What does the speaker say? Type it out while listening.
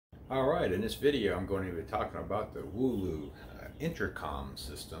Alright, in this video I'm going to be talking about the Wuloo Intercom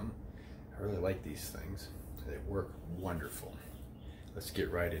system. I really like these things. They work wonderful. Let's get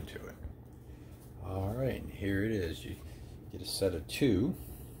right into it. Alright, here it is. You get a set of two.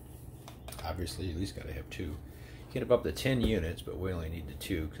 Obviously, you at least got to have two. You can have up to 10 units, but we only need the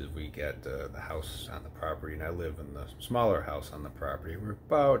two because we got the house on the property, and I live in the smaller house on the property. We're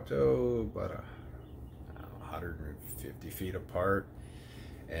about 150 feet apart.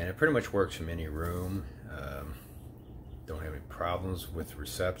 And it pretty much works from any room. Don't have any problems with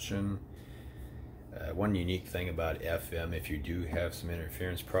reception. One unique thing about FM, if you do have some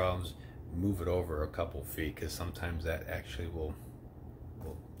interference problems, move it over a couple feet, because sometimes that actually will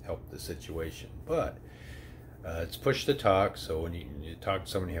help the situation. But it's push to talk, so when you talk to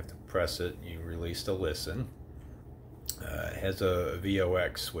someone, you have to press it, you release to listen. It has a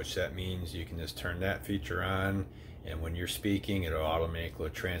VOX, which that means you can just turn that feature on, and when you're speaking, it'll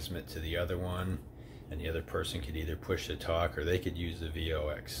automatically transmit to the other one, and the other person could either push to talk or they could use the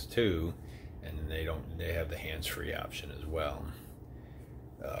VOX too, and they have the hands-free option as well.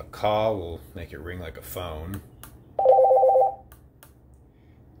 Call will make it ring like a phone.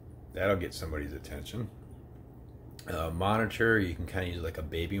 That'll get somebody's attention. Monitor, you can kind of use like a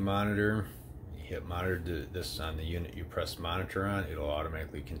baby monitor. You hit monitor this on the unit you press monitor on, it'll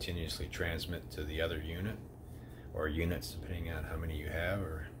automatically continuously transmit to the other unit, or units depending on how many you have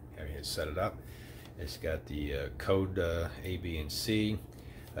or how you set it up. It's got the code A, B, and C.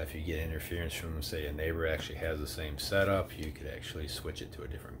 If you get interference from, say, a neighbor actually has the same setup, you could actually switch it to a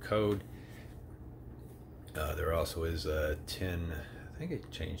different code. There also is 10, I think it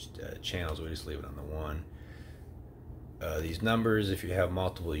changed channels, we just leave it on the one. These numbers, if you have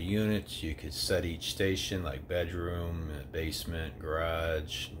multiple units, you could set each station, like bedroom, basement,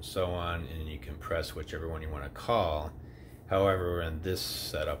 garage, and so on, and you can press whichever one you want to call. However, in this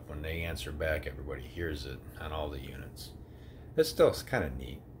setup, when they answer back, everybody hears it on all the units. It's still kind of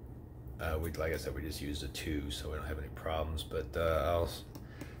neat. Like I said, we just used a two, so we don't have any problems. But I'll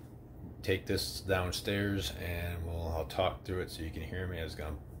take this downstairs and I'll talk through it so you can hear me. I was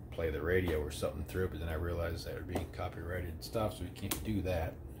going to play the radio or something through it, but then I realized that would be copyrighted stuff, so we can't do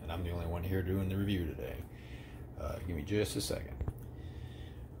that, and I'm the only one here doing the review today. Give me just a second.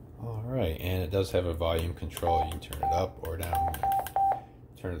 Alright, and it does have a volume control. You can turn it up or down.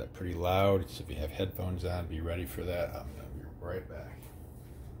 Turn it up pretty loud, so if you have headphones on, be ready for that. I'm going to be right back.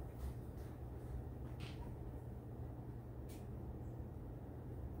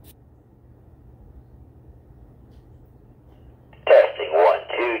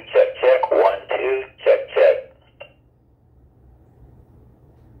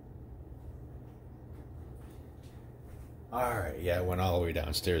 Alright, yeah, I went all the way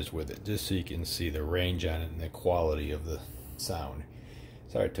downstairs with it, just so you can see the range on it and the quality of the sound.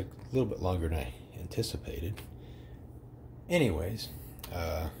 Sorry, it took a little bit longer than I anticipated. Anyways,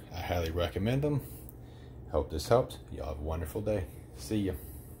 I highly recommend them. Hope this helps. Y'all have a wonderful day. See ya.